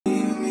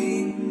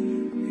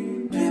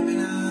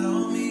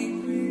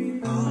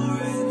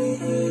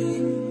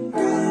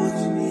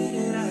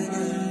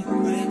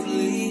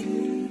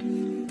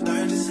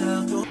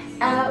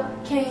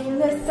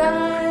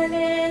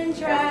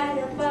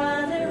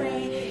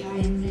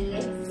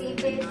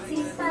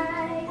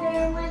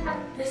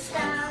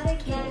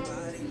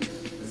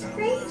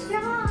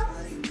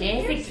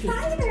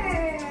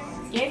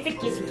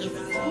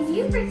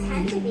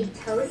pretend to be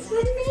toast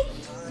with me?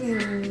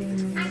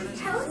 I'm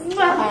toasting the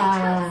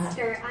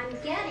toaster. I'm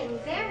getting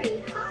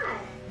very hot.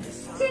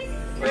 Tick,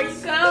 Where you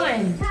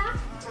going? tock,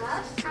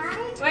 up,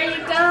 Where you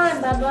going,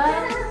 Bubba?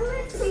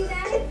 Let's do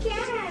that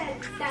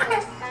again. That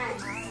was fun.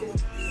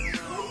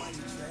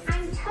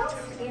 I'm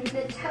toasting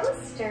the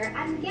toaster.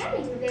 I'm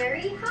getting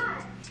very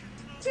hot.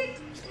 Tick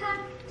tock,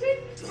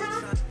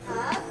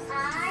 up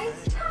I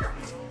pop.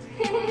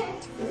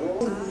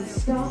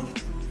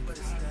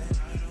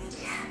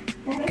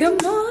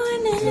 Good morning.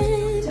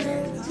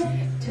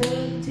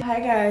 Hi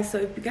guys, so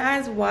if you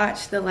guys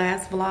watched the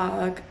last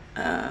vlog,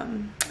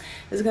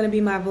 it's gonna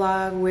be my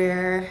vlog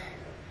where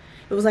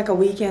it was like a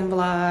weekend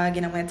vlog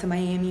and I went to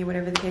Miami or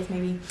whatever the case may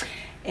be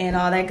and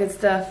all that good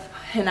stuff,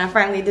 and I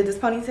finally did this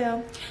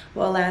ponytail.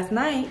 Well, last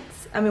night,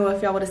 well,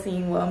 if y'all would have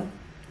seen, well,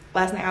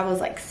 last night I was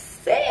like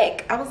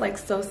sick. I was like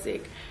so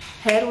sick.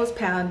 Head was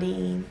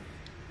pounding,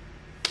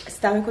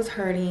 stomach was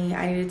hurting,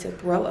 I needed to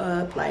throw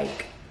up,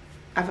 like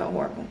I felt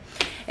horrible.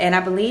 And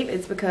I believe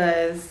it's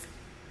because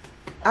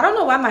I don't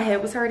know why my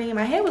head was hurting.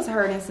 My head was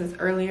hurting since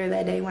earlier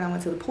that day when I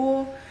went to the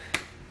pool,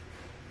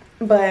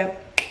 but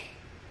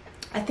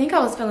I think I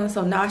was feeling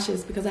so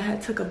nauseous because I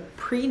had took a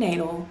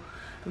prenatal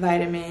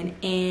vitamin,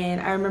 and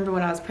I remember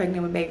when I was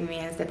pregnant with baby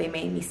mans that they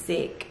made me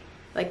sick,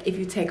 like if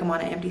you take them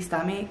on an empty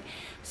stomach.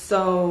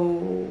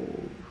 So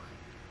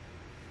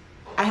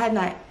I had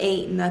not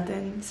ate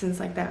nothing since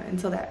like that,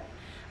 until that.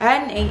 I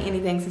hadn't ate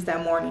anything since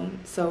that morning,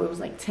 so it was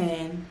like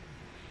 10,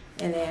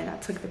 and then I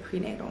took the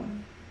prenatal,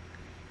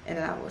 and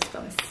then I was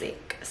feeling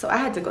sick, so I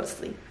had to go to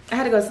sleep.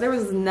 So there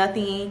was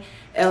nothing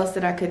else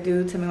that I could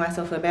do to make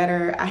myself feel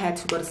better. I had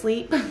to go to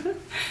sleep.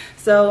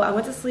 So I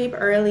went to sleep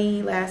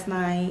early last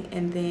night,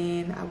 and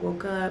then I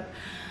woke up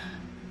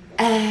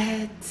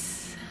about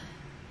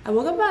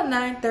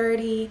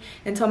 9:30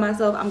 and told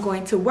myself I'm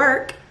going to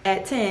work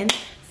at 10.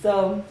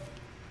 So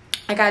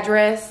I got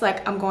dressed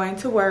like I'm going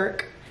to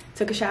work,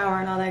 took a shower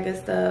and all that good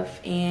stuff,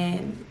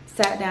 and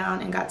sat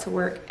down and got to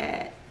work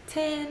at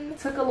 10.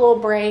 Took a little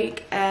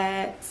break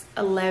at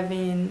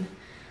 11,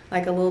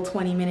 like a little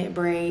 20-minute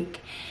break,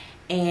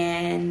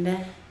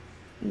 and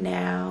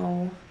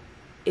now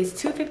it's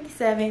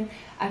 2:57.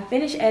 I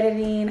finished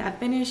editing. I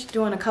finished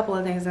doing a couple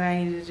of things that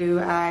I needed to do.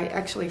 I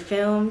actually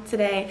filmed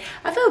today.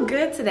 I feel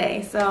good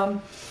today.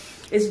 So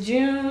it's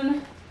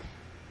June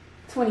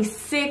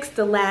 26th,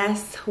 the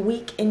last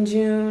week in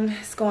June.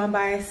 It's going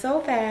by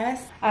so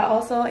fast. I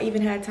also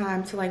even had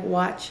time to like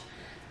watch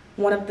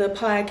one of the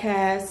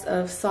podcasts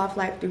of Soft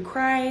Life Through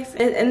Christ.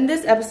 In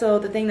this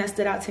episode, the thing that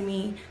stood out to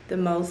me the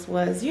most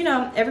was, you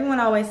know, everyone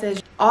always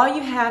says all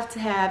you have to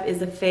have is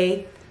the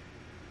faith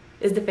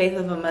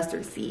of a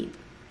mustard seed,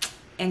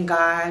 and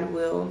God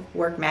will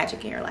work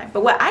magic in your life.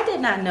 But what I did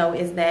not know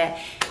is that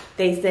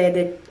they said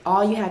that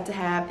all you have to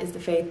have is the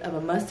faith of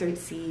a mustard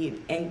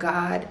seed, and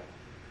God,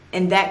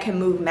 and that can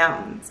move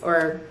mountains.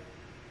 Or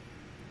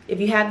if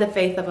you have the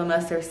faith of a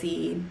mustard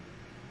seed,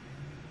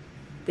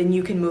 then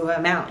you can move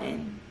a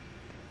mountain.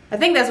 I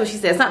think that's what she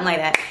said, something like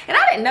that. And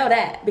I didn't know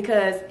that,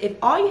 because if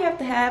all you have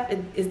to have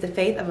is the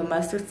faith of a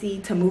mustard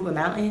seed to move a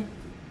mountain,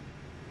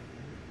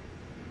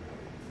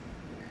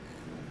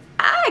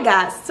 I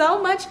got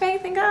so much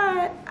faith in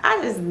God. I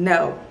just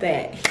know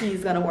that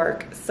he's gonna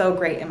work so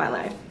great in my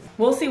life.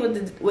 We'll see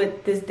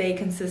what this day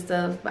consists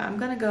of, but I'm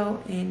gonna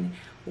go and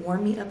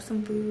warm me up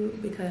some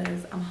food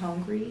because I'm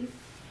hungry.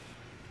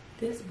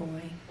 This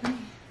boy.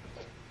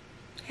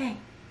 Hey.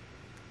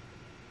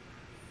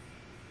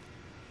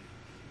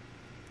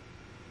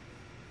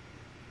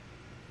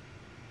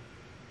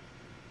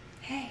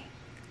 Hey.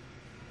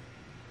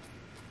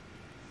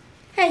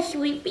 Hey,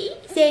 sweetie.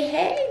 Say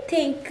hey.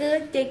 Thank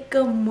good. Say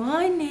good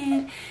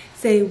morning.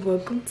 Say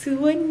welcome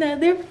to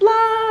another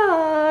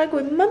vlog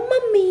with my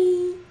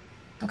mommy.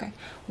 Okay.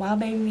 While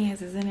baby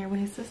Mans is in there with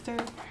his sister,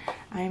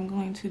 I am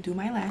going to do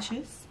my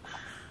lashes.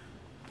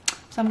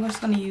 So I'm just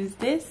going to use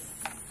these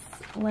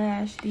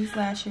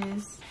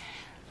lashes.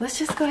 Let's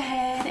just go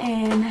ahead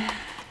and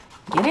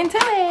get into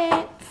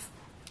it.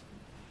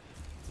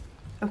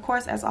 Of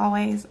course, as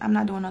always, I'm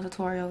not doing no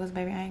tutorial because,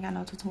 baby, I ain't got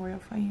no tutorial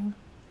for you.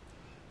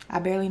 I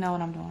barely know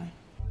what I'm doing.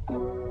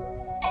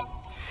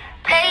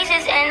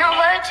 Patience ain't no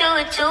virtue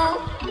with you.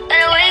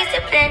 Gotta waste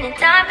it, plenty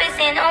time,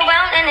 pacing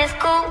around and it's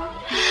cool.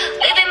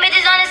 Waving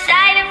bitches on the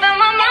side and from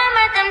my mom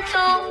at them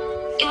too.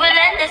 You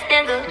relentless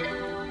nigga,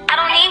 I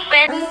don't need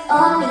friends.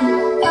 Coming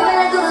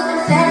like you with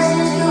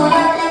confessions, you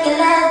up like a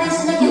lab, bitch,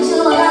 making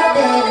you up,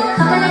 baby.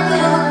 Coming like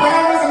you with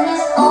prayers and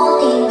it's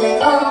only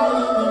like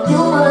only you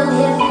know the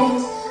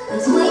difference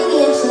between me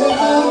and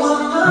chickens.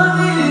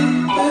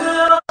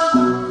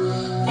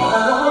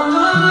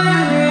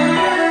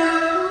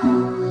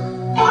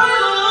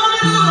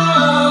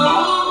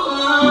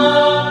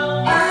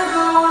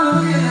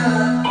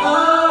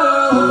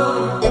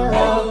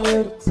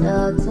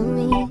 Talk to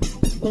me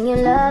in your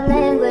love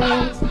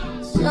language.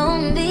 Show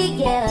me,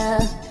 yeah,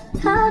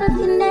 how to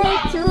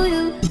connect to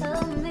you.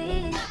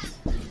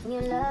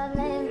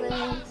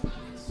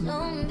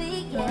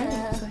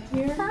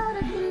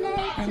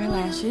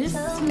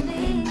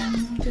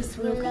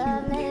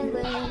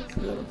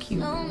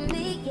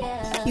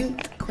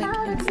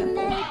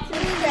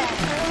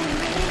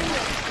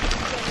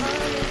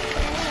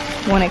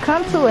 When it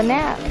comes to a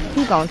nap,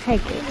 he gonna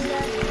take it.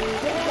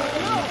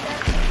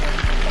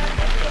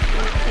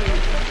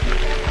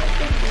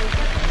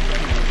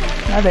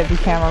 My baby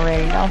camera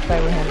ready. Don't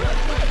play with him.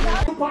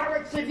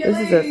 This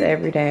is us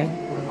every day.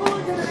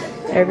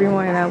 Every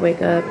morning I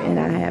wake up and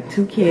I have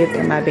 2 kids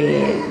in my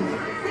bed.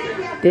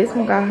 This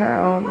one got her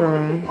own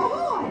room.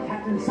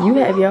 You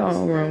have your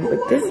own room,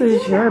 but this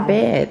is your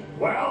bed.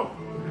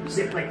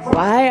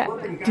 Why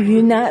do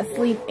you not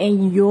sleep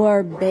in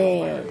your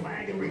bed?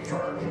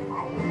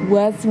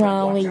 What's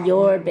wrong with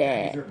your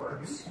bed?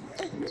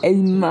 Is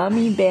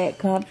mommy bed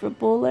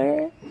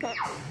comfortabler?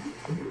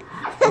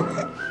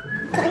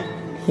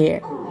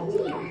 Here.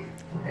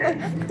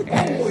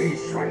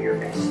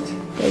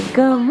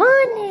 Good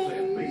morning.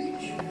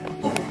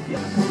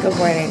 Good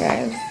morning,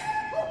 guys.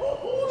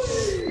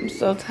 I'm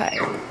so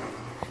tired.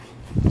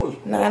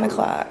 9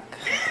 o'clock.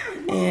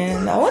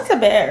 And I went to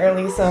bed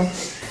early, so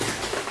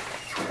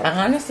I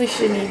honestly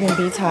shouldn't even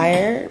be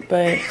tired,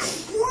 but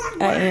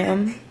I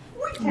am.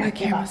 My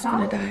camera's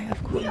gonna die,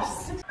 of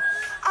course.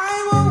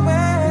 I will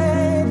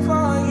wait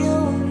for you,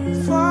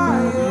 for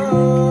you.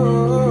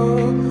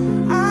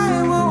 I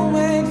will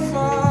wait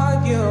for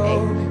you.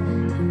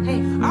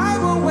 I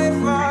will wait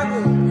for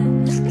you.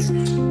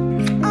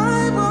 I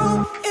will,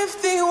 if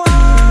the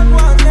world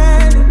was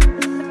ending,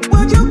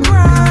 would you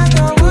cry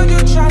or would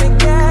you try to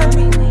get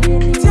me?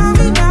 Tell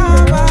me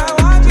now, I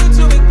want you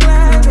to be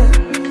glad.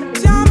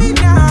 Tell me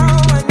now,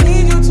 I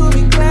need you to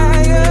be glad,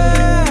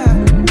 yeah.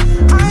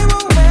 I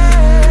will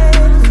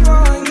wait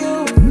for you,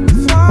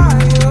 for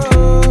you.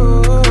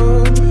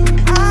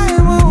 I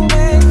will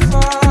wait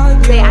for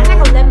you. Wait, I'm not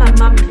gonna let my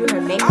mom do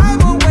her makeup. I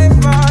will wait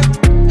for you.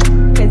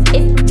 Cause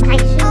it's my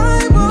show.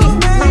 I will It's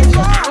my wait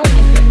show. for I don't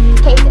make it.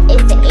 Case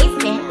it's the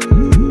instant.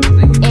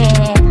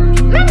 And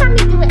my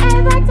mommy do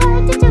whatever I tell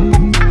her to do.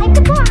 Cause I'm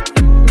the boss.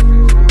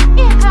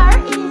 And her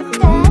is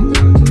the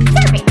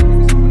servant.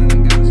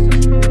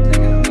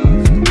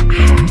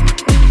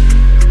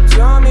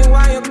 Tell me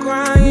why you're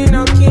crying,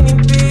 I'll keep it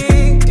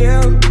big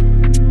deal.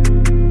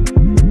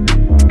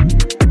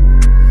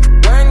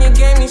 When you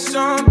gave me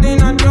something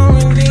I don't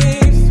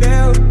really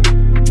feel,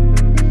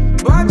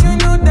 but you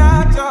knew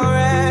that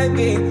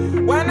already.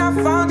 When I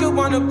found you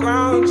on the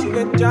ground, you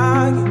were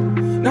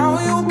dying. Now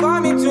you call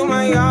me to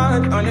my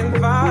yard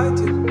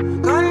uninvited.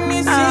 Can't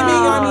you see me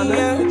on the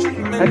edge?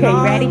 Okay,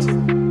 you ready?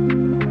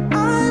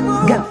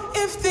 Go.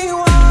 If the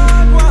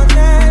world was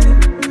ending,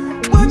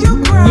 would you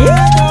cry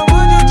or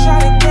would you try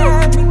to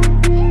get me?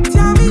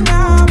 Tell me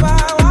now, I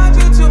want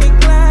you to be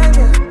glad.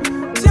 Yeah.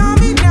 Tell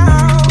me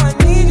now, I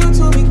need you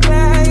to be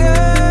glad.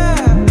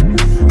 Yeah.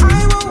 I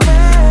will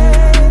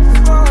wait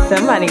for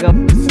Somebody you. go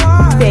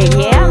say,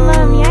 yeah,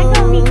 mommy, I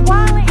gonna be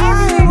calling I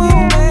will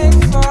everywhere. wait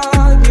for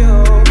you.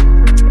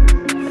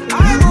 I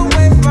will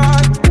wait for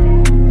you.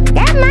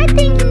 That's my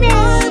thinking I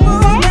will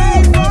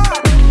wait for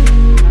you.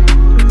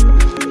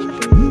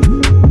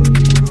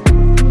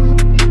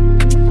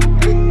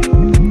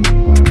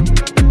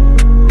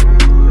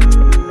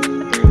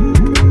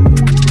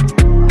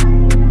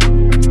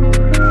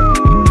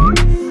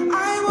 I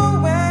will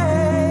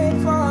wait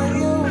for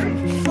you,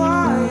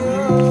 for you.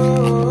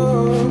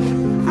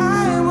 I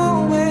will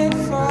wait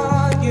for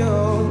you.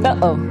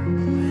 Uh-oh.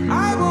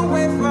 I will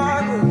wait for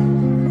you.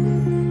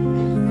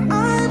 I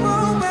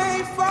will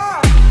wait for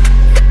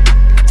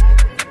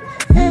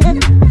you.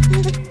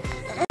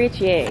 Rich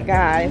yet,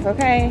 guys,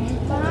 okay?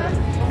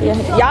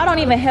 Y'all don't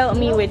even help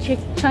me with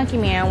Chunky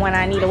Man when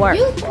I need to work.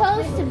 You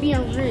supposed to be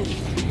on room.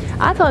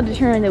 I told the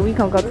children that we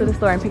gonna go to the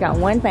store and pick out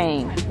one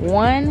thing.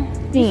 One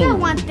thing. You said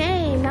one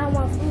thing, not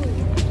one food.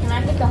 Can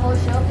I get the whole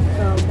shelf?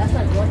 So that's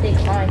like one thing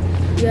fine.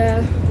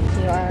 Yeah.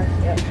 You are.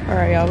 Yep. All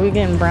right, y'all. We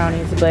getting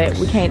brownies, but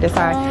we can't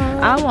decide.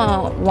 I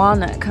want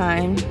walnut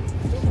kind.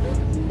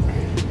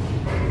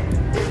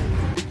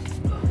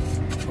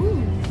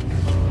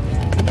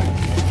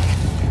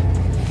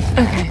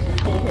 Okay.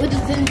 Which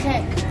is in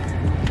tech.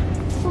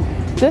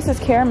 This is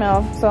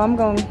caramel, so I'm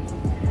going.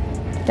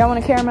 Y'all want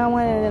a caramel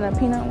one and then a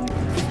peanut one?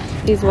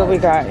 This is what we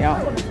got, y'all.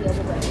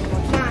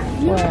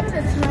 You What? know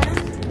the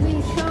time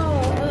we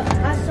saw,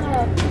 I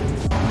saw.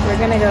 We're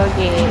gonna go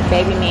get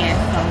Baby Man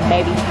some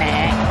baby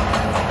snack.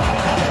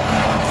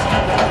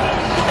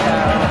 So,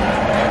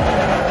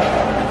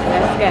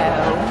 let's go.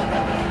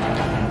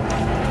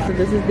 So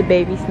this is the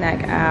baby snack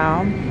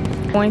aisle.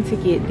 I'm going to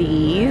get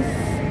these.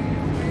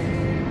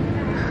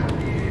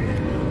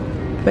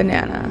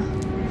 Banana.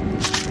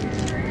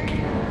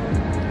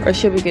 Or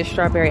should we get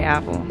strawberry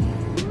apple?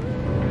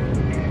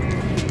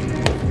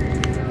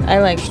 I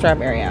like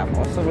strawberry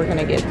apple, so we're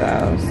gonna get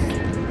those.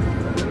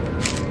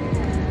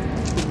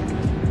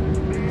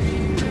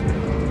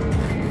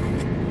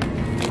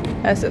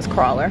 That says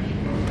crawler.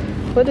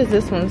 What does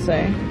this one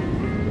say?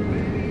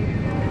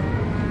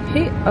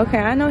 Okay,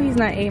 I know he's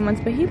not 8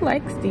 months, but he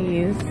likes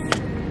these.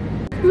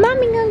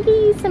 Mommy gonna give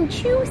you some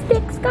chew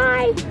sticks,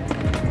 guys.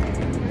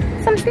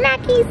 Some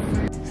snackies.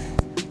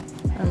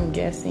 I'm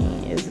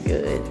guessing it's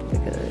good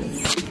because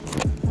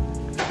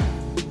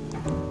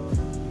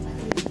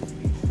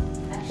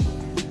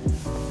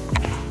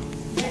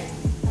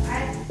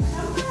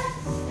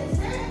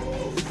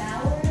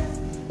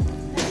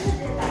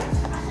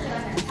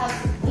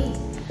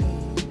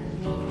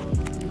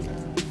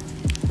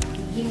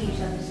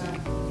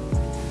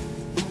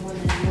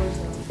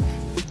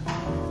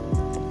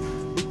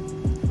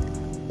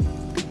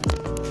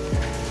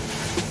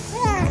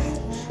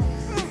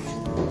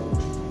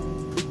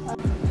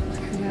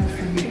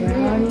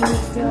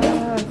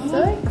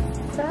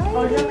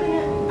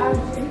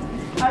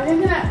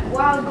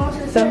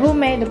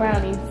made the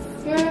brownies?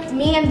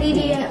 Me and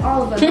Didi and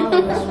all of us. All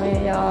of us.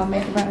 Man, y'all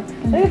made the brownies.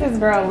 Look at this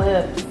girl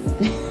lips.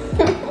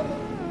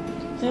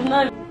 She's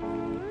not.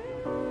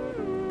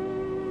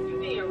 You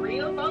being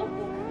real vocal.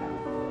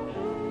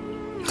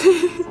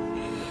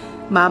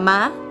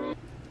 Mama.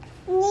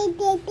 So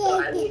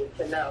I needed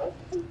to know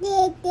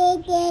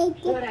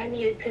what I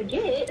needed to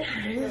get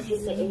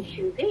is the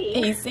HUD.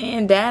 He's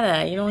saying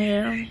data. You don't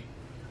hear him?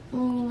 I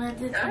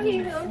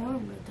hear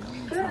him.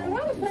 Girl,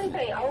 why was they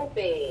say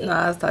open? No,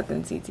 I was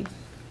talking to TT.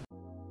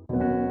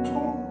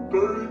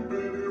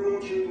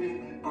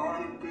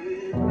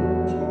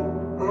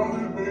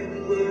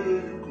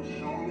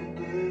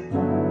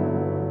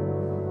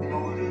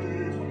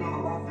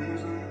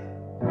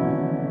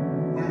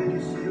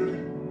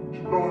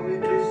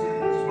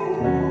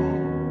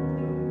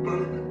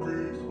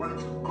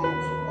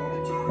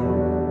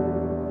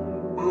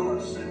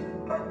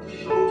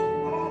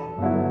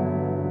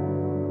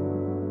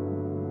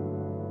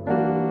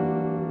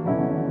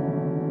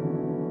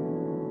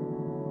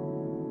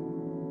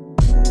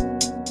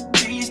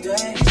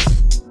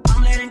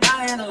 I'm letting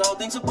God handle all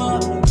things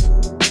above me.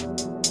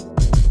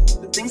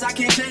 The things I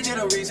can't change are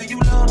the reason you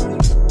love me.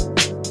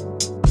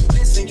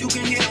 Listen, you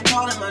can hear them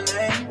calling my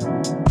name.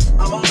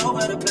 I'm all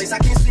over the place, I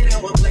can't sit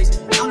in one place.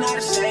 I'm not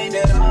ashamed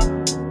at all.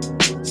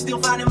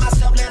 Still finding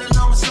myself, let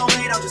alone a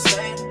soulmate, I'm just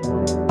saying.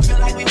 Feel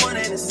like we one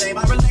and the same,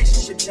 our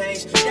relationship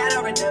changed. That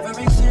or it never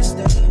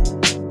existed.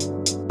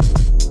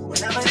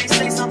 Whenever they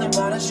say something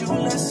about us, you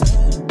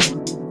listen.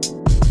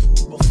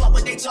 But fuck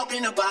what they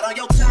talking about on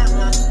your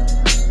timeline.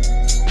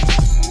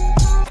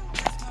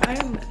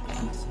 I'm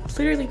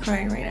literally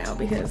crying right now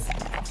because,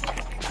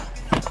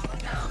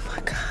 oh my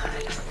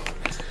God.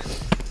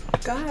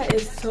 God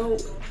is so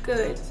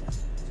good.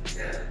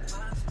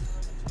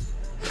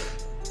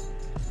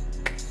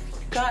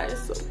 God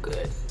is so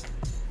good.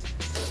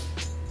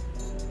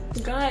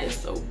 God is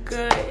so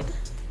good.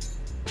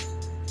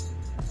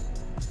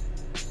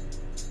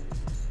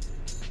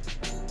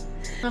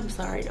 I'm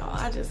sorry, y'all.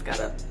 I just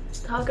gotta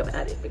talk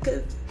about it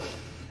because,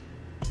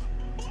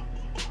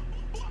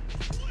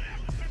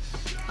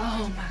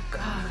 oh my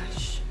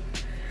gosh.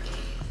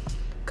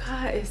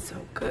 God is so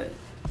good.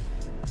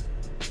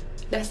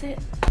 That's it.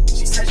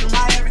 She said you're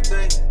my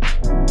everything.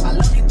 I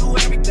love you through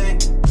everything.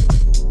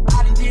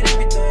 I done did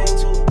everything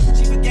too.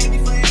 She forgave me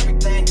for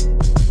everything.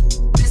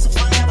 This a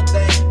forever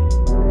thing.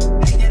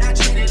 Ain't that I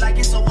treat it like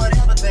it's a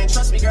whatever thing.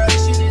 Trust me, girl,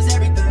 this shit is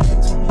everything to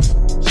me.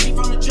 She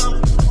from the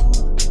jungle.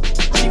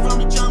 She from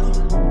the jungle.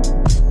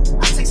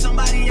 I take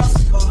somebody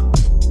else's car.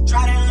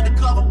 Try to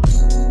undercover.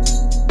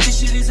 This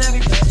shit is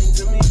everything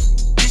to me.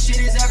 This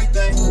shit is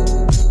everything.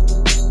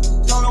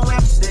 Don't know where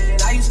I'm staying.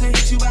 I used to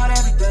hit you about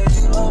everything.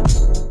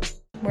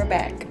 We're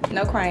back.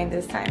 No crying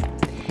this time.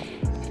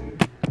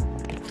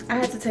 I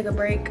had to take a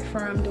break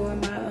from doing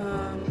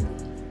my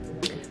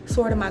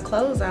sorting my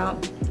clothes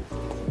out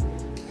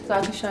so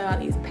I can show y'all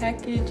these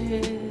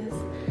packages.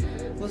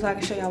 So I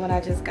can show y'all what I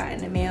just got in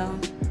the mail.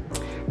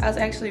 I was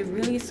actually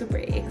really super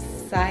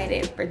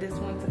excited for this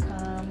one to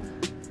come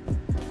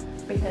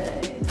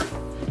because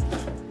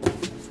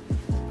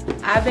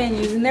I've been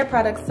using their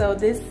products. So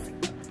this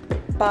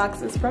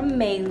box is from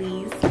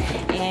Maylee's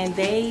and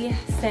they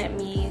sent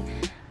me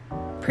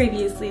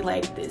previously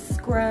like this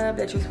scrub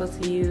that you're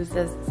supposed to use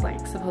that's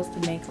like supposed to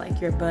make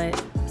like your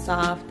butt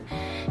soft,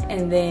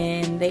 and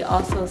then they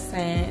also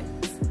sent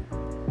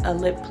a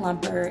lip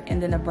plumper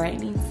and then a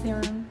brightening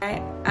serum.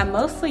 I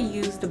mostly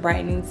use the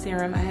brightening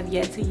serum. I have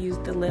yet to use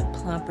the lip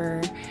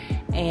plumper,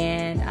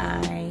 and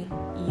I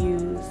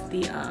use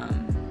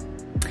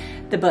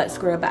the butt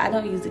scrub, but I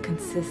don't use it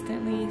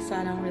consistently, so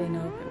I don't really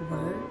know if it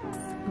works.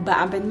 But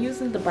I've been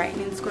using the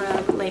brightening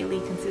scrub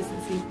lately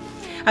consistently,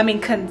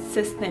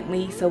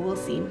 so we'll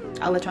see.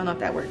 I'll let y'all know if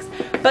that works.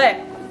 But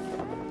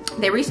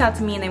they reached out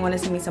to me and they want to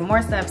send me some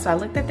more stuff, so I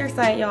looked at their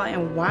site, y'all,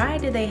 and why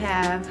do they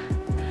have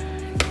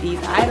these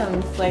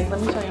items? Like,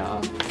 let me show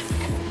y'all.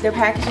 Their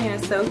packaging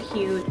is so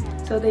cute.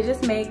 So they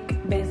just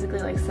make basically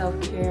like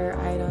self-care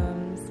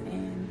items,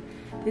 and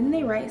didn't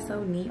they write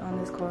so neat on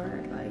this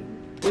card? Like,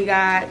 we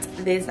got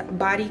this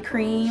body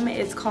cream.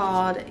 It's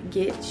called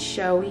Get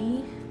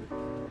Showy.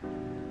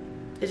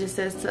 It just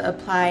says to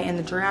apply in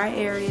the dry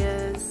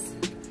areas.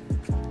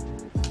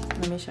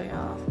 Let me show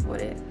y'all what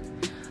it,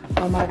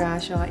 oh my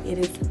gosh, y'all, it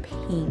is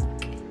pink.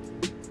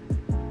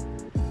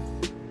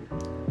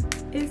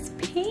 It's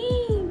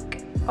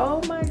pink.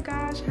 Oh my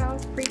gosh, how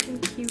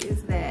freaking cute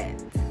is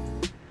that?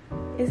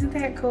 Isn't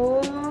that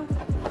cool?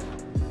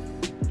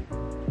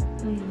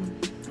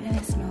 And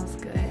it smells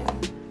good.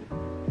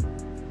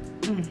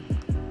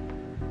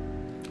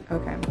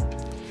 Okay.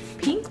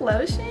 Pink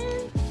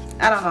lotion?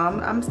 I don't know,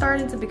 I'm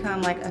starting to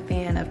become like a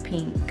fan of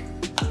pink.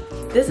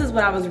 This is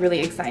what I was really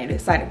excited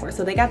for.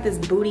 So they got this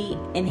booty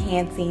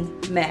enhancing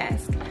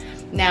mask.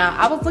 Now,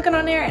 I was looking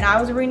on there and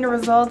I was reading the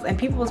results, and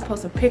people was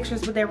posting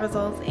pictures with their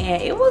results,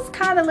 and it was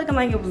kind of looking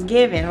like it was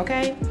given,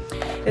 okay?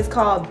 It's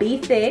called Be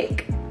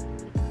Thick.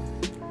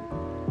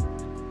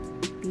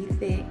 Be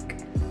Thick.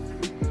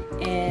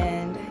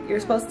 And you're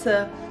supposed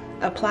to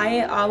apply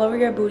it all over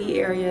your booty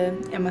area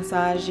and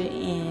massage it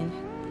in.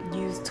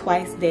 Use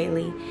twice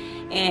daily,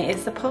 and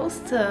it's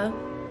supposed to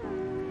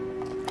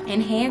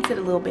enhance it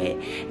a little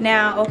bit.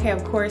 Now, okay,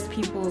 of course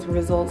people's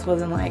results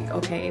wasn't like,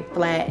 okay,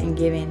 flat and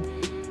giving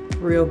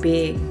real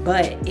big,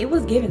 but it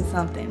was giving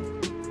something.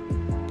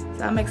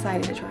 So I'm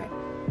excited to try it.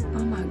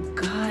 Oh my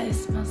god, it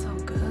smells so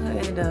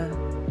good.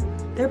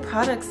 Their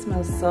products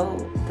smell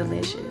so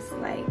delicious,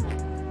 like.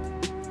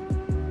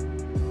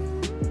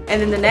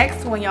 And then the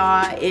next one,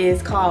 y'all,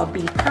 is called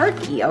Be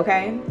Perky,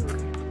 okay?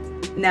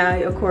 Now,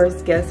 of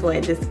course, guess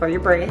what? This is for your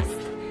breast.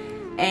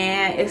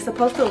 And it's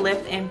supposed to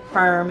lift and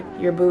firm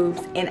your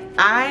boobs. And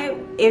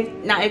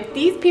if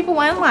these people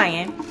weren't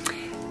lying,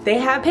 they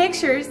have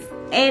pictures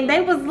and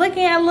they was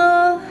looking at a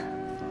little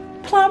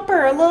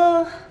plumper, a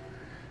little.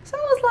 So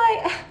I was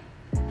like,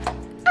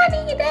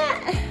 I need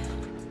that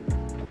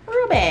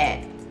real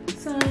bad.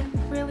 So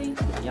really,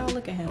 y'all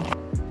look at him.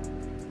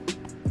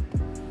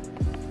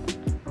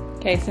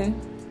 Kason,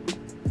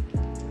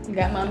 you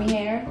got mommy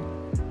hair?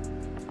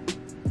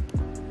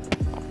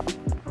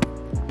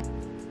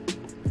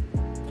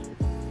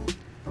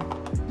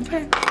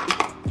 Okay,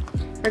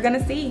 we're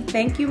gonna see.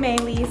 Thank you,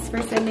 Maylees,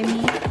 for sending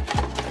me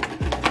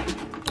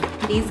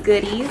these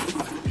goodies.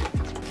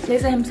 They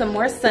sent him some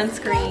more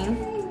sunscreen,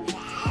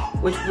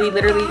 which we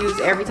literally use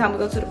every time we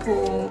go to the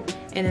pool.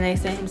 And then they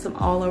sent him some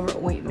all over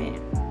ointment.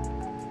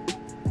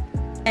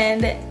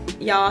 And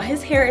y'all,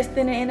 his hair is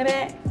thinner in the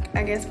back,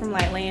 I guess from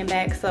like laying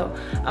back. So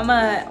I'm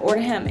gonna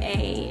order him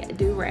a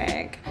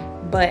do-rag.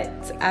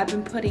 But I've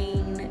been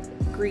putting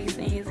grease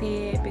in his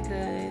head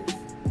because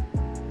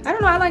I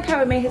don't know, I like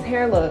how it made his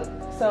hair look.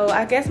 So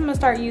I guess I'm gonna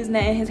start using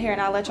that in his hair, and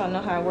I'll let y'all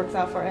know how it works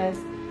out for us,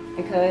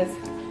 because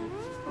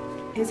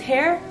his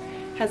hair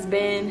has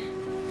been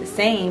the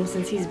same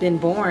since he's been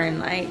born.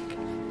 Like,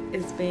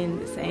 it's been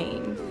the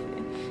same.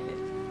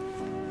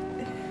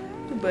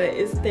 But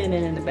it's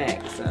thinning in the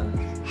back, so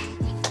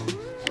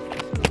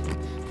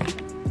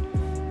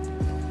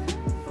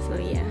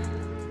yeah.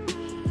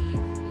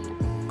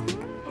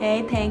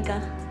 Hey, Tanka.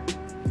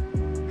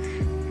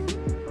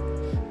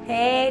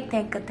 Hey,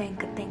 Tanka man.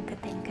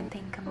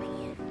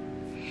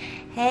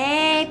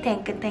 Hey,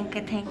 Tanka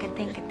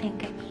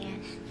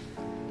man.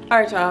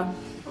 Alright, y'all.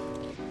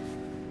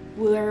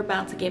 We're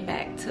about to get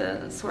back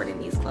to sorting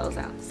these clothes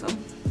out, so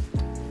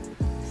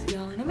see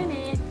y'all in a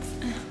minute.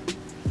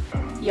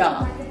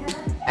 Y'all,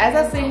 as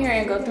I sit here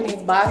and go through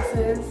these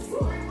boxes,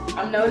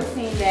 I'm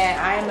noticing that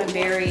I am a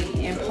very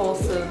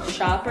impulsive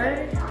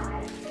shopper.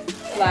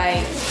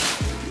 Like,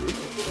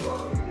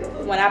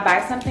 when I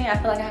buy something, I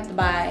feel like I have to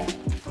buy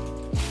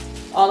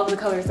all of the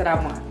colors that I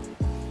want.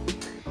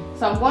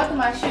 So I'm going through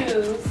my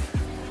shoes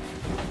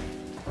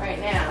right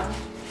now.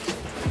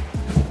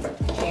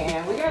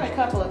 And we got a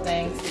couple of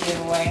things to give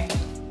away.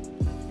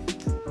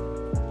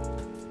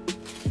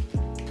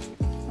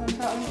 I'm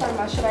talking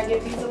about, should I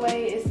give these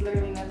away? It's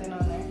literally nothing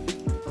on there.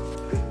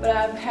 But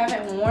I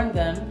haven't worn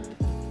them.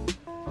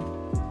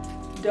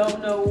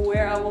 Don't know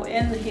where I will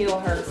end. The heel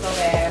hurts so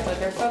bad, but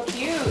they're so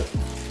cute.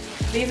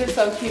 These are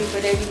so cute,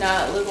 but they do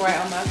not look right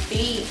on my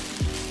feet.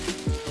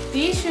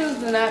 These shoes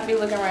do not be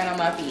looking right on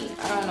my feet.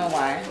 I don't know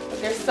why, but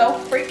they're so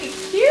freaking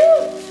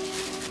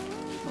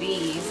cute.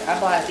 These, I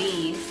bought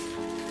these.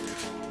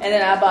 And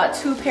then I bought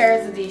 2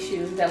 pairs of these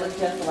shoes that look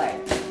just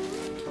alike.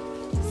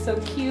 So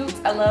cute.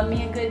 I love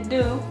me a good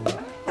dupe.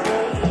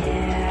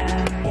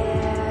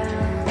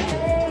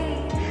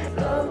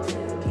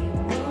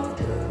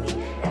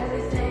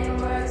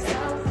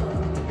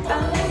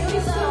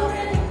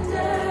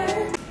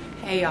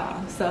 Hey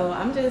y'all, so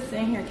I'm just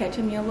sitting here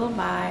catching me a little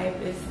vibe.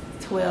 It's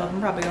 12.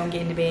 I'm probably gonna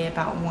get into bed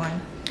about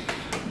 1.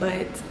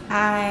 But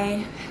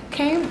I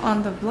came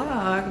on the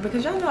vlog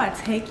because y'all know I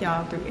take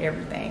y'all through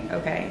everything,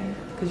 okay?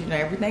 Because you know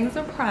everything is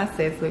a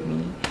process with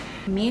me.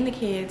 Me and the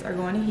kids are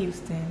going to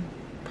Houston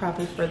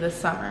probably for the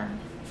summer.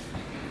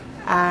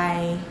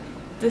 I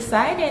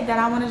decided that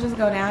I want to just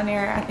go down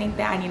there. I think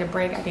that I need a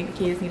break. I think the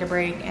kids need a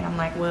break, and I'm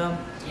like, well,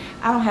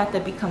 I don't have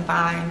to be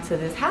confined to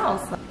this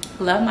house.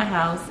 Love my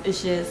house.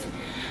 It's just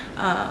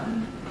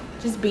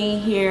being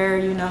here,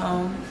 you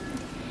know,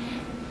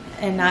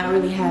 and not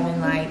really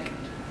having like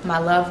my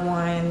loved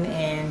one,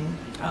 and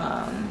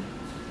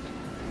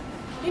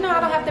you know, I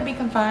don't have to be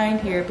confined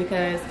here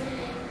because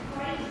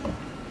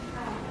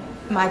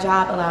my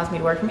job allows me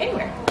to work from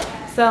anywhere.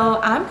 So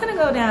I'm gonna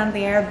go down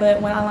there,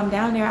 but while I'm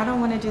down there, I don't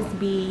want to just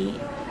be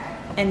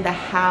in the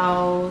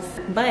house,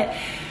 but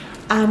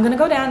I'm gonna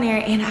go down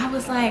there. And I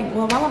was like,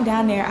 well, while I'm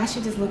down there, I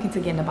should just look into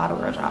getting a bottle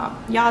girl job.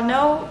 Y'all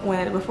know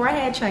before I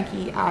had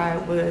Chunky, I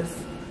was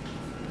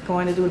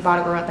going to do the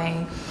bottle girl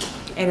thing,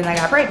 and then I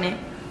got pregnant.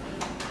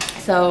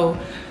 So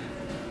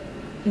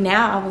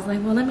now I was like,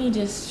 well, let me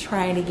just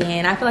try it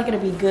again. I feel like it'll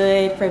be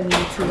good for me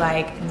to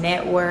like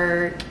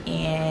network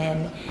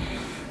and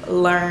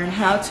learn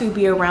how to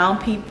be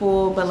around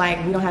people, but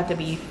like we don't have to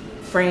be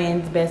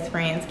friends, best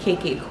friends,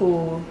 kick it,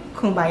 cool,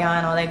 kumbaya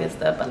and all that good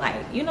stuff, but like,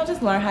 you know,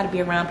 just learn how to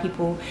be around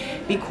people,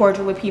 be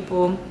cordial with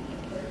people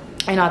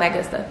and all that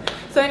good stuff.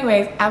 So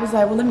anyways, I was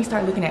like, well, let me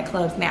start looking at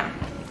clubs now.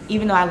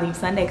 even though I leave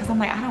Sunday, because I'm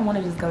like, I don't want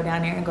to just go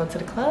down there and go to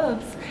the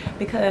clubs,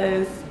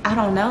 because I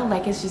don't know,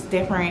 like it's just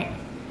different.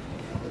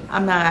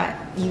 I'm not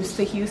used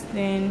to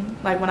Houston.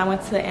 Like when I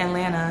went to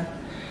Atlanta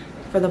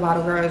for the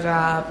bottle girl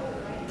job,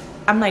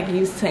 I'm like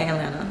used to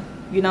Atlanta.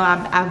 You know,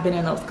 I've been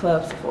in those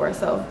clubs before.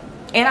 So,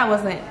 and I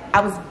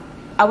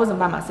wasn't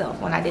by myself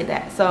when I did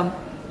that. So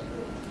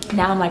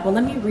now I'm like, well,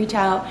 let me reach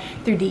out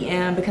through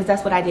DM, because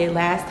that's what I did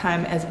last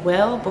time as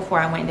well before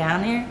I went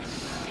down there.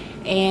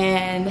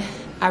 And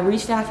I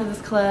reached out to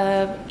this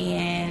club,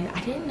 and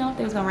I didn't know if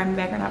they was gonna write me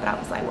back or not, but I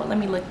was like, well, let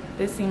me look.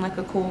 This seemed like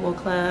a cool little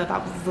club. I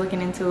was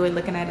looking into it,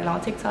 looking at it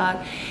on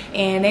TikTok,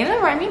 and they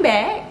didn't write me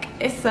back.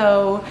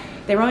 So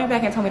they wrote me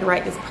back and told me to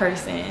write this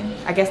person,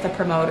 I guess the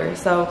promoter.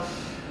 So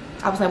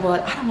I was like, well,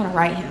 I don't want to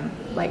write him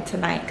like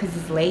tonight because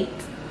it's late,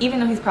 even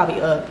though he's probably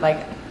up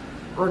like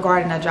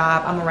regarding a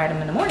job. I'm gonna write him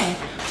in the morning.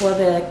 Well,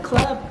 the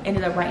club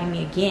ended up writing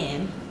me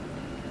again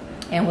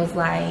and was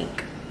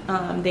like,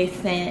 they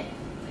sent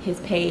his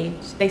page,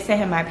 they sent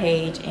him my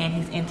page and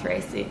he's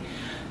interested.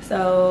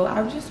 So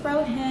I just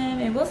wrote him,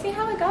 and we'll see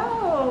how it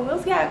goes.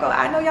 We'll see how it goes.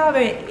 I know y'all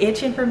been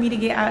itching for me to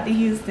get out to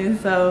Houston,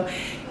 so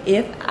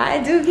if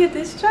I do get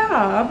this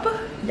job,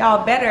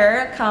 y'all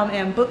better come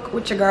and book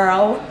with your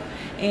girl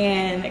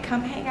and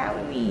come hang out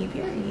with me,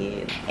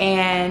 period.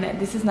 And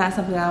this is not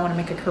something that I want to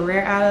make a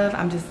career out of.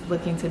 I'm just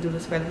looking to do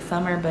this for the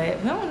summer,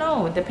 but we don't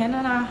know.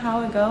 Depending on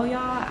how it go,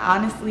 y'all,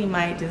 honestly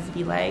might just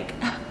be like,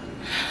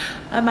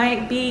 I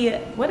might be,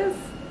 what is,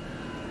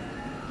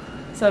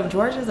 so if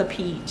Georgia's a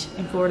peach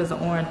and Florida's an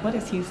orange, what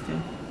is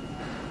Houston?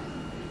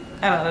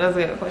 I don't know, that's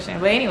a good question.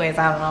 But anyways,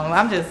 I don't know.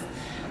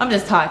 I'm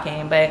just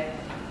talking, but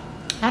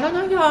I don't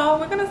know, y'all.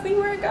 We're gonna see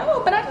where it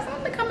goes. But I just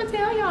wanted to come and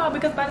tell y'all,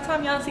 because by the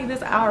time y'all see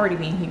this, I'll already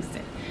be in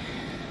Houston.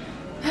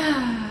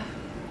 I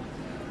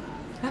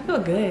feel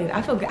good.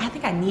 I feel good. I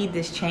think I need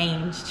this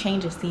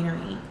change of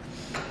scenery.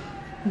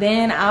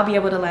 Then I'll be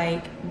able to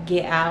like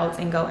get out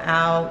and go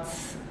out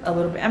a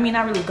little bit. I mean,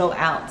 not really go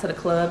out to the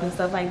club and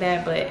stuff like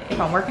that, but if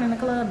I'm working in the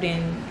club,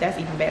 then that's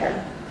even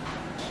better,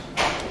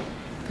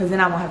 because then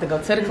I won't have to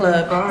go to the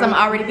club, because I'm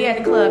already be at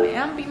the club and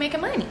I'm gonna be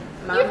making money.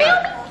 You feel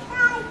me?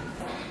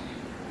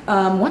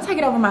 Once I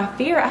get over my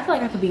fear, I feel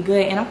like I could be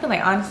good. And I feel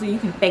like honestly you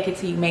can fake it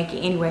till you make it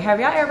anyway. Have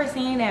y'all ever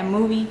seen that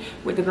movie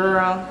with the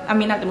girl, I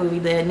mean not the movie,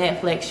 the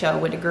Netflix show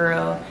with the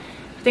girl,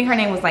 I think her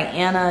name was like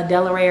Anna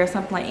Delaware or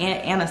something, like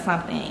Anna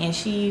something, and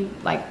she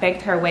like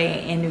faked her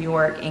way in New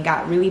York and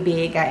got really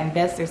big, got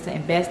investors to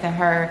invest in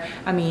her.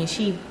 I mean,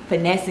 she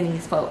finessing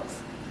these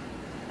folks.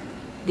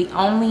 The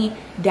only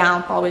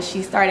downfall was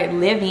she started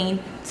living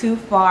too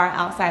far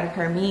outside of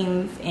her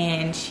means,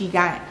 and she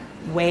got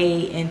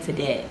way into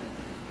debt.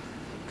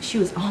 She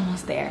was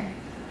almost there,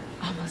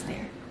 almost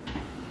there.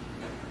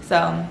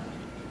 So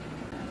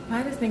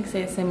why does Nick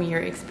say send me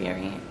your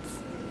experience?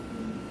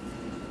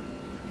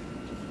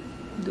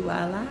 Do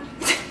I lie?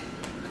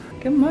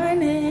 Good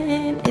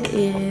morning. It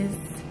is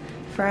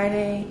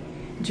Friday,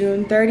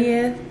 June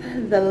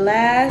 30th, the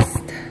last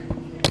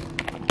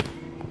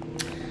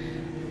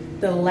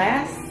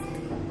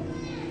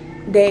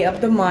day of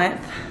the month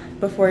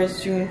before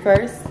it's June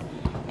 1st.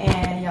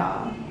 And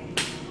y'all,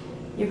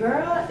 your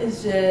girl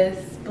is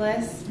just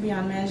blessed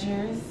beyond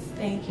measures.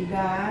 Thank you,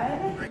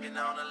 God. Breaking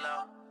on the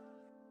low,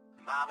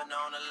 mobbing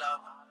on the low,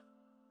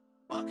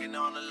 walking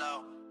on the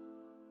low,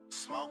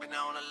 smoking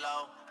on the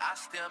low. I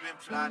still been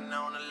plotting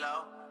on the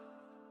low,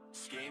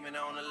 scheming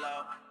on the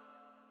low.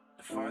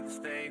 The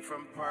farthest thing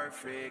from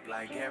perfect,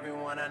 like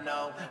everyone I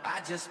know.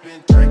 I just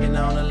been drinking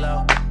on the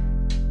low,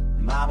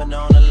 mobbing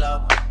on the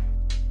low,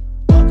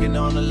 walking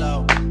on the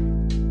low,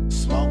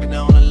 smoking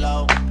on the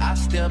low. I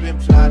still been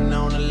plotting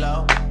on the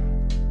low,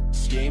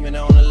 scheming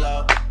on the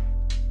low.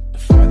 The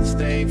farthest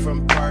thing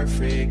from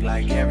perfect,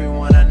 like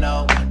everyone I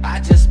know. I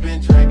just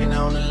been drinking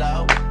on the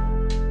low,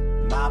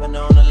 mobbing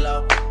on the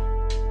low,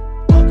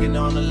 walking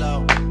on the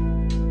low,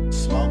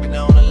 smoking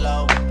on the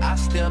low. I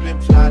still been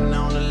plotting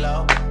on the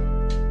low,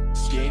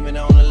 scheming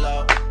on the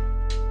low.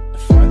 The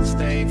farthest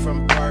thing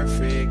from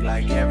perfect,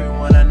 like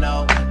everyone I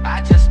know.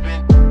 I just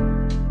been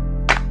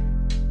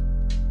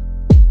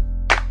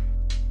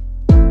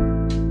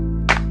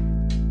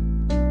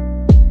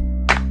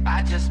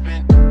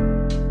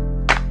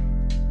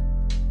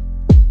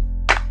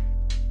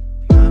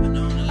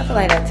I feel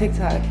like that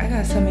TikTok, I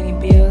got so many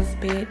bills,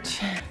 bitch.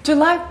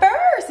 July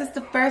 1st, it's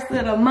the first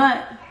of the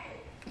month.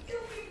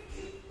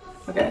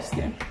 Okay, just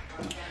kidding.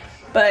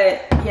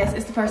 But yes,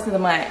 it's the first of the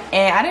month.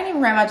 And I didn't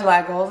even write my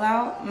July goals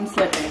out. I'm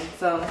slipping.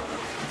 So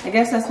I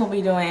guess that's what we'll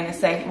be doing in a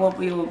second. What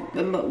we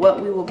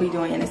will be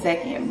doing in a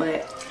second.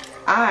 But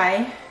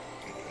I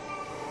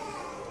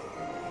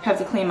have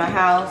to clean my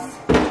house.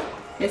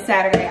 It's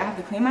Saturday. I have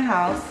to clean my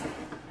house,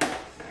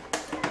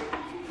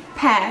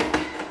 pack,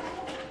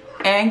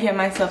 and get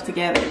myself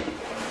together.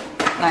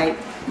 Like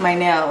my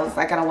nails,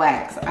 I gotta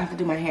wax. I have to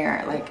do my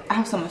hair. Like I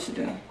have so much to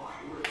do.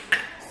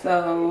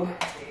 So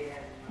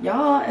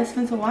y'all, it's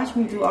fun to watch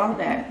me do all of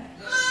that.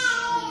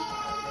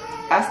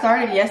 I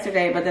started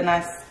yesterday, but then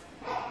I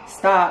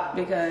stopped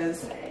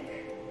because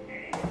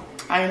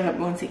I ended up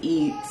going to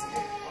eat.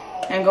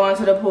 and going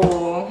to the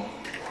pool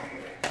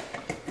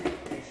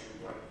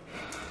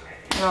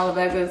and all of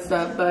that good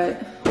stuff.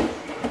 But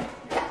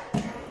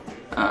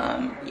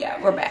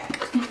yeah, we're back.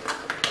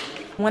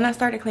 When I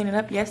started cleaning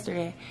up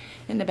yesterday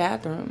in the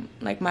bathroom,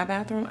 like my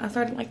bathroom, I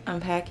started like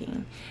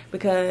unpacking,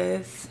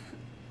 because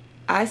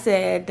I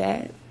said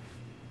that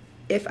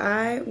if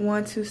I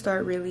want to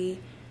start really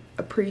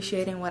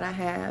appreciating what I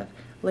have,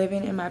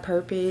 living in my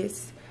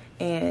purpose,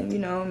 and, you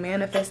know,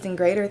 manifesting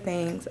greater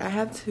things, I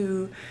have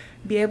to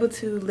be able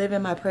to live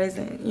in my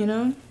present, you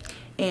know?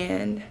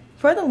 And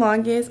for the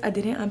longest, I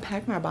didn't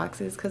unpack my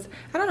boxes because,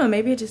 I don't know,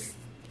 maybe it just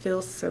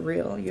feels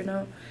surreal, you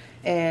know?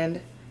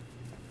 And,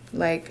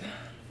 like,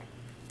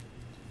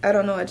 I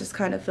don't know, it just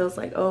kind of feels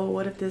like, oh,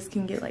 what if this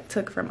can get, like,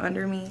 took from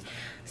under me?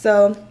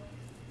 So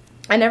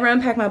I never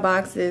unpacked my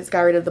boxes,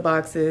 got rid of the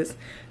boxes,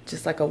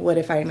 just like a what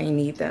if I may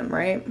need them,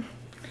 right?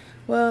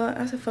 Well,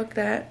 I said, fuck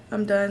that.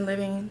 I'm done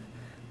living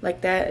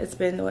like that. It's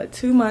been, what,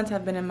 2 months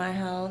I've been in my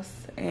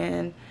house,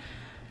 and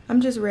I'm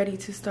just ready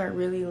to start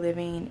really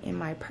living in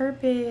my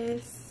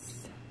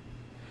purpose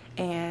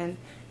and,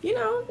 you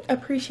know,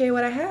 appreciate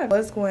what I have. I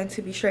was going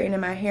to be straightening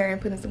my hair and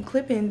putting some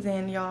clip-ins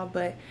in, y'all,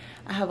 but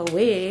I have a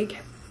wig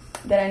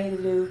that I need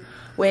to do,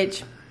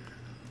 which,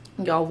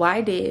 y'all,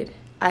 why did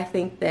I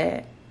think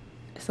that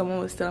someone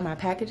was stealing my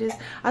packages?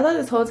 I thought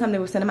this whole time they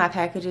were sending my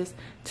packages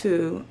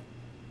to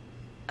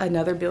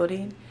another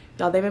building.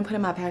 Y'all, they've been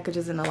putting my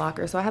packages in the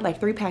locker. So I had like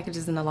 3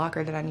 packages in the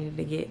locker that I needed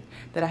to get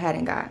that I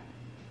hadn't got.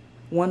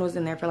 One was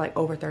in there for like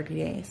over 30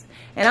 days.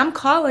 And I'm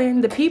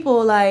calling the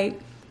people like,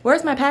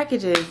 where's my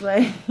packages?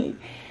 Like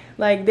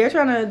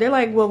they're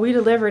like, well, we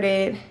delivered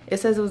it. It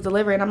says it was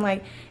delivered. And I'm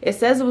like, it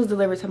says it was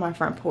delivered to my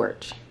front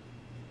porch.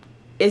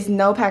 It's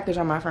no package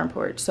on my front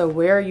porch. So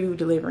where are you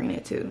delivering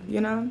it to,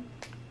 you know?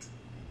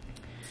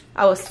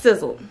 I was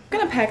sizzled. I'm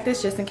gonna pack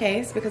this just in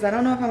case, because I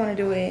don't know if I want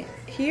to do it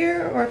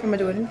here or if I'm gonna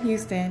do it in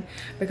Houston,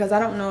 because I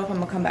don't know if I'm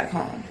gonna come back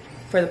home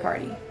for the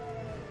party.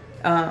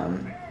 I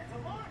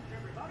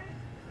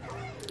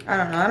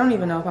don't know. I don't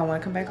even know if I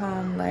want to come back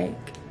home, like,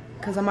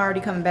 because I'm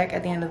already coming back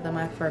at the end of the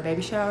month for a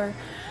baby shower.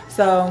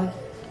 So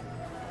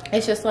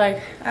it's just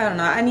like, I don't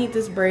know. I need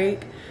this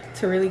break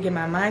to really get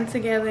my mind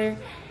together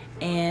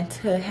and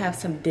to have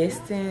some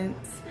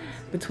distance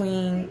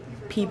between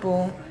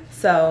people.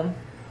 So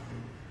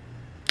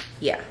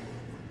yeah,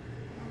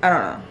 I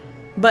don't know.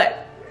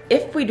 But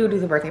if we do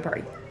the birthday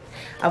party,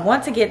 I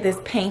want to get this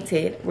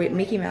painted with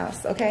Mickey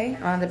Mouse, okay,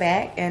 on the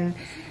back. And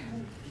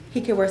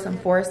he could wear some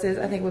forces.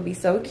 I think it would be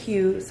so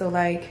cute. So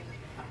like,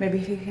 maybe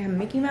he could have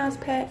Mickey Mouse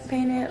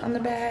painted on the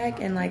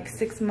back, and like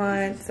 6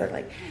 months or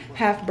like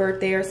half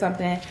birthday or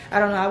something. I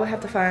don't know. I would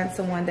have to find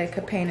someone that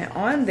could paint it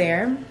on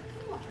there.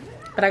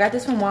 But I got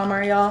this from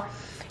Walmart, y'all.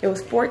 It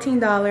was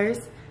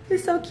 $14.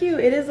 It's so cute.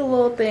 It is a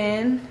little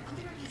thin,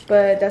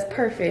 but that's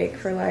perfect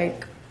for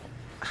like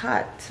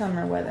hot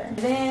summer weather.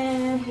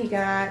 Then he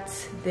got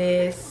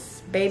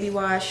this baby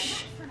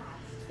wash.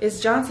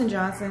 It's Johnson &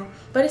 Johnson,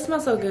 but it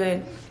smells so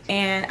good.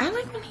 And I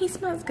like when he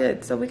smells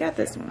good, so we got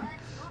this one.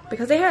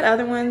 Because they had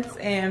other ones,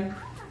 and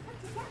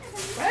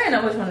I didn't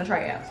know which one to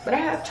try out. But I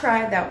have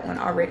tried that one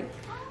already.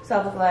 So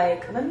I was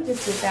like, let me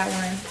just get that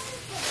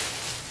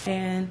one.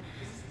 And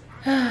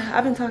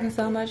I've been talking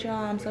so much,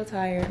 y'all. I'm so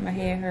tired. My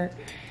head hurt.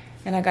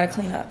 And I gotta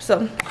clean up.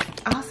 So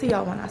I'll see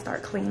y'all when I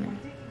start cleaning,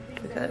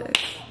 because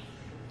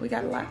we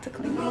got a lot to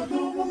clean.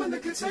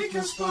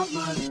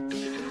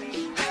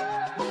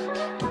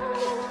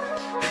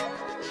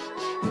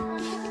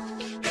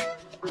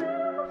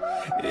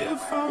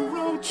 If I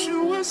wrote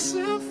you a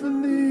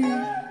symphony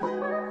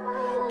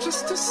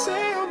just to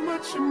say how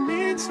much you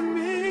mean to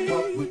me,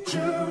 what would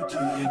you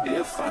do?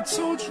 If I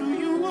told you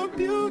you were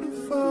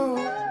beautiful,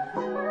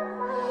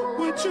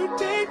 would you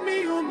date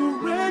me on the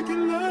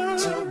regular?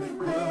 Tell me,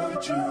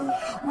 would you?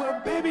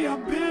 Well, baby,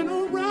 I've been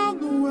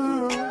around the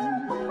world,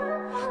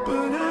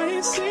 but I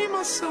ain't seen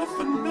myself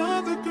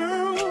another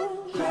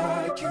girl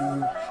like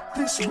you.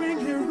 This ring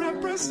here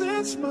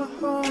represents my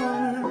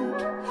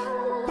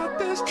heart, but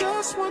there's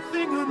just one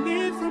thing I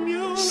need from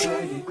you.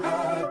 Say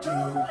I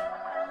do.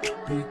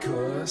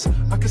 Because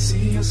I can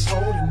see us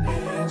holding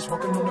hands,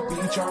 walking on the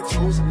beach, our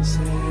toes in the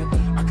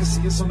sand. I can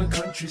see us on the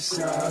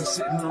countryside,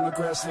 sitting on the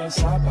grassland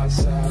side by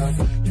side.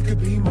 You could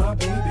be my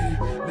baby,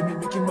 let me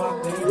make you my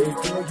lady.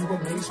 Girl, you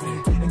amaze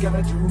me, ain't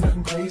gotta do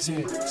nothing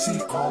crazy.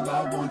 See, all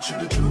I want you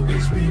to do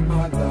is be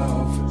my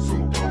love. So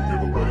don't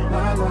give away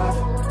my love.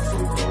 So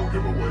don't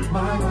give away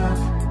my love.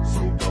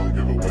 So don't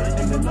give away.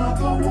 Ain't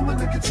another woman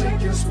that can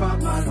take your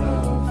spot, my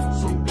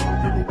love. So don't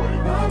give away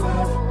my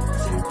love.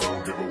 So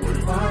don't give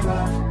away my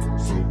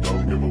love. So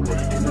don't give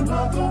away. Ain't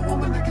another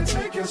woman that can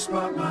take your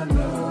spot, my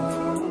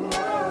love.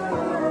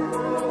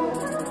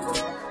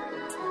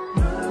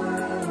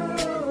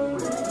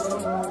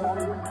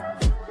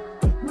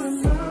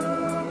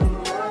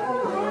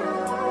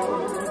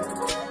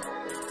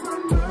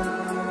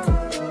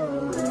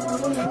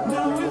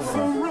 Now if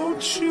I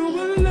wrote you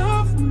a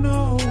love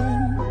note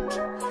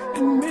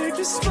and made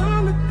you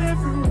smile at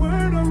every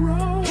word I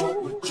wrote,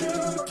 what would you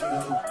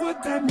do? Would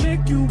that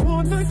make you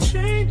wanna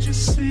change your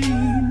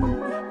scene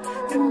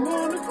and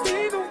wanna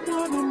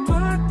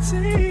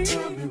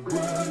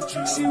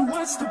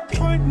what's the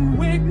point in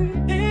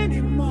waiting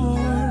anymore?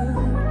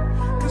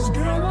 Cause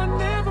girl, I've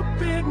never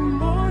been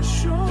more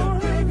sure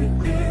that baby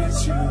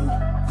it's you.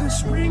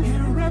 This ring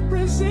here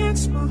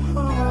represents my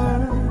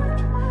heart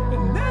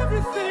and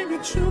everything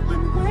that you've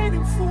been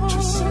waiting for.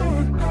 Just say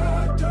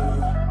I do.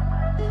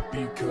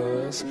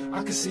 Because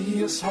I can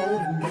see us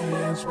holding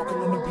hands, walking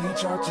on the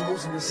beach, our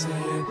toes in the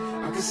sand.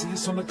 I can see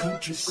us on the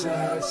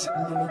countryside,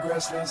 sitting on the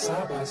grassland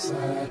side by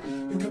side.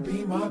 You can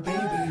be my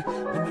baby,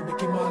 let me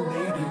make you my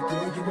lady.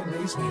 Girl, you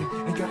amaze me,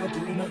 ain't gotta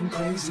do nothing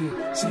crazy.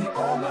 See,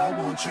 all I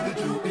want you to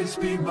do is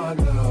be my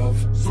love.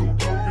 So don't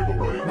give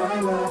away my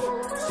love.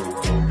 So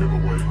don't give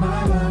away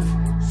my love.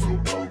 So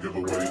don't give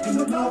away.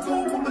 Ain't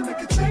another woman that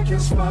can take your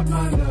spot,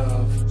 my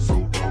love. So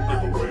don't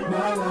give away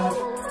my love.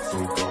 So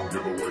don't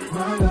give away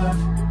my love.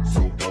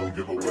 So don't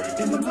give away.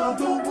 Ain't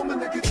another woman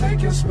that can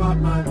take your spot,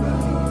 my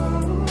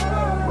love.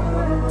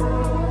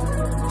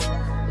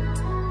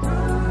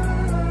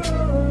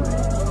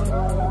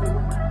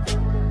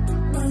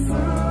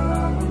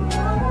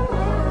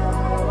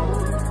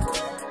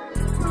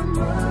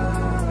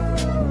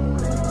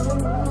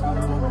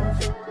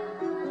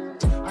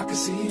 I can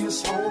see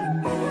us holding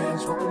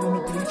hands, walking on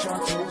the beach, our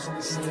toes in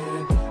the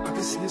sand. I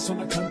can see us on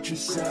the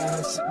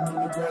countryside, sitting on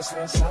the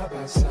grassland side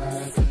by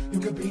side. You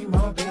can be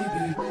my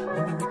baby,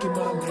 let me make you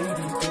my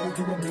lady. Girl,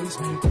 you amaze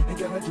me, ain't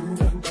gotta do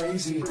nothing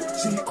crazy.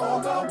 See,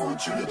 all I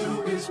want you to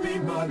do is be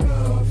my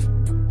love.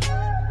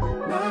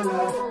 My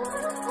love.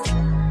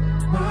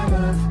 My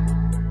love.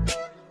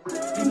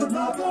 Ain't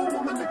another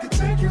woman that can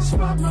take your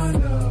spot, my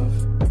love.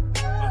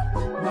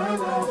 My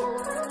love.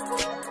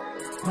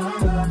 My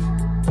love.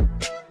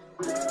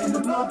 Ain't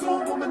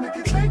another woman that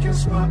can take your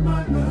spot,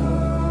 my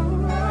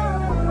love.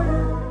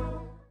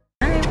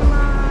 Hi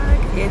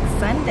vlog, it's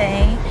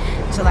Sunday,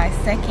 July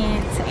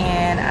 2nd,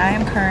 and I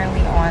am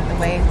currently on the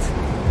way to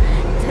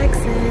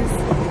Texas.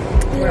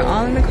 We're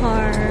all in the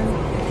car.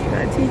 We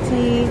got TT,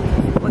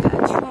 we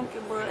got Chunky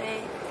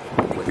Boy,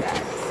 we got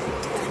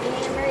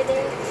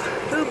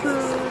Boo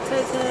Boo,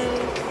 Tay Tay,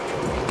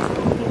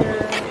 Peter,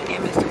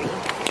 and Mystery.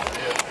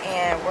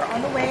 And we're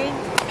on the way.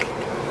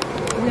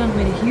 We're on the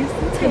way to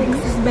Houston,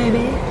 Texas,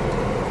 baby.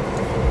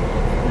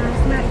 No,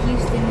 it's not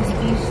Houston, it's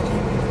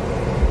Houston.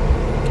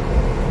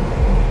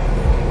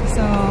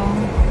 So,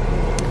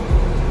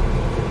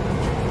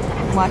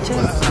 watch us.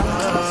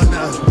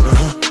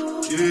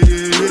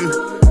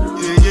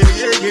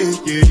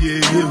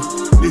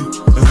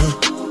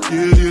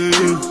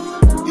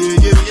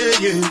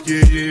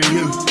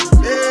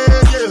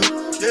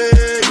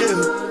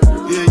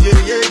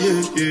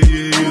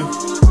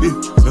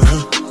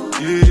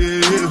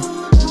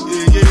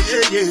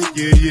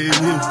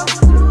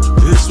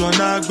 This one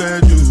I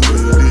bet you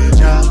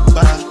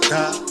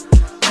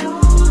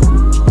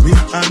me,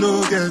 I no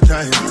get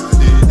time.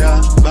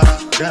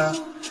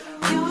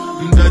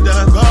 Dada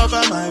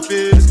cover my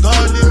face,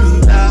 calling me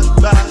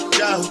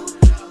Abada.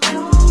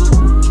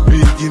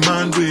 Biggie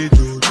man, we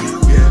do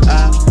get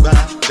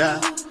Abada.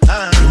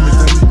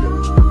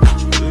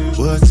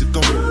 What's it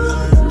gonna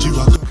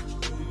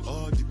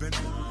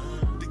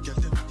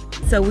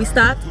be? So we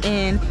stopped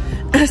in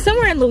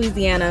somewhere in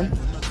Louisiana.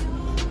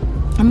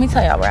 Let me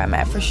tell y'all where I'm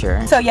at for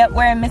sure. So yep,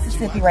 we're in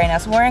Mississippi right now.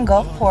 So we're in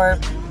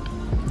Gulfport,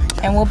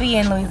 and we'll be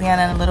in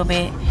Louisiana in a little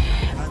bit.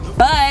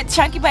 But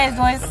Chunky Boy is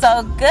doing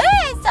so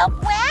good. So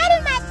proud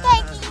of my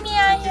taking me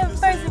on your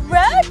first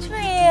road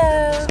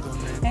trip.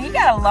 And you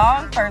got a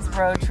long first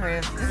road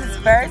trip. This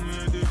is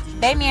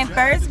Damien's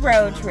first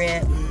road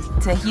trip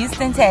to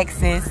Houston,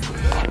 Texas.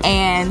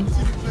 And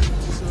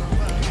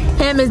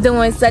him is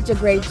doing such a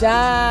great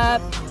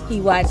job. He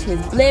watched his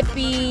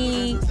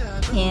Blippi.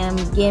 Him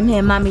giving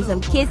him mommy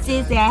some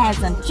kisses. Then I had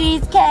some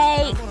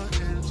cheesecake.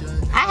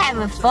 I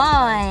having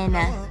fun.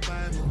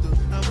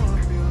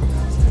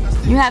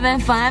 You having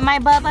fun, my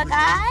Bubba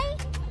guy?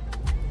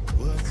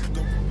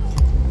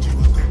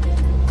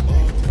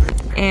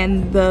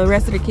 And the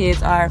rest of the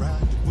kids are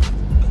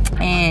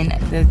in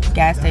the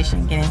gas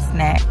station getting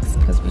snacks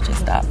because we just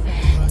stopped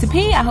to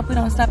pee. I hope we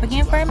don't stop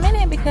again for a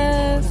minute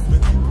because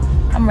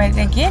I'm ready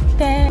to get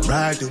there.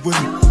 Ride away,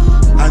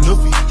 I know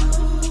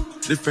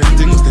different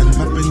things that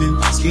happening,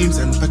 schemes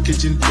and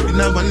packaging. In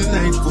a one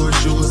night for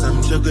shows,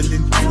 I'm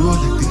juggling. Flow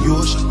like the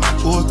ocean,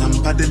 port I'm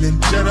paddling.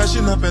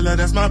 Sharashina Bella,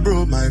 that's my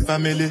bro, my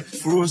family.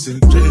 Frozen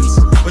dreams.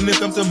 When it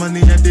comes to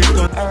money, I did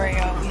got. Alright,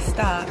 y'all, we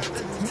stopped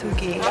to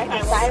get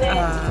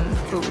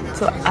food.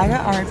 So I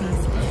got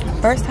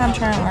Arby's. First time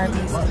trying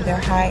Arby's. They're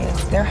high.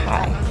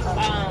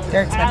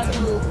 They're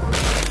expensive.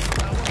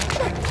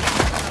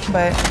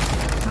 But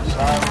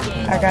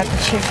I got the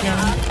chicken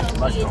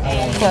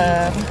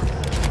club.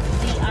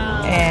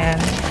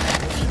 And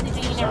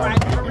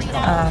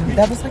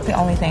that was like the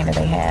only thing that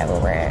they had where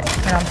we're at.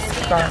 And I'm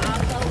starving.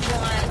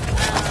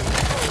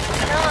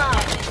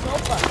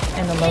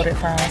 And the loaded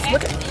fries.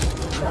 Look at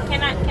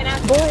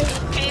boy.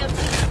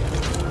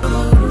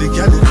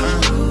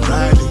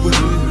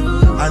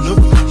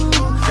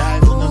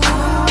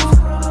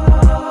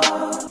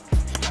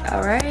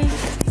 Alright,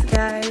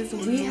 guys,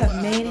 we have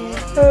made it.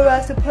 I'm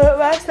about to put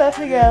my stuff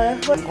together.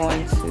 I'm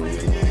going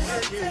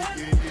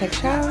to take a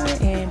shower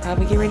and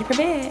probably get ready for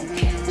bed.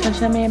 Punch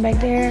that man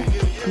back there.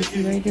 You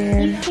see right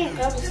there. You can't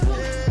go to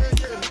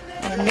sleep.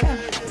 Yeah.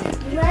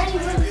 You already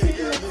went to sleep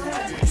in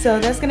the car. So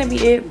that's gonna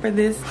be it for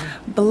this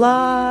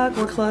vlog.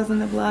 We're closing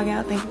the vlog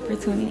out. Thank you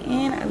for tuning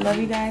in. I love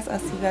you guys. I'll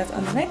see you guys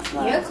on the next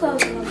vlog. You're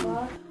closing the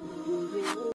vlog.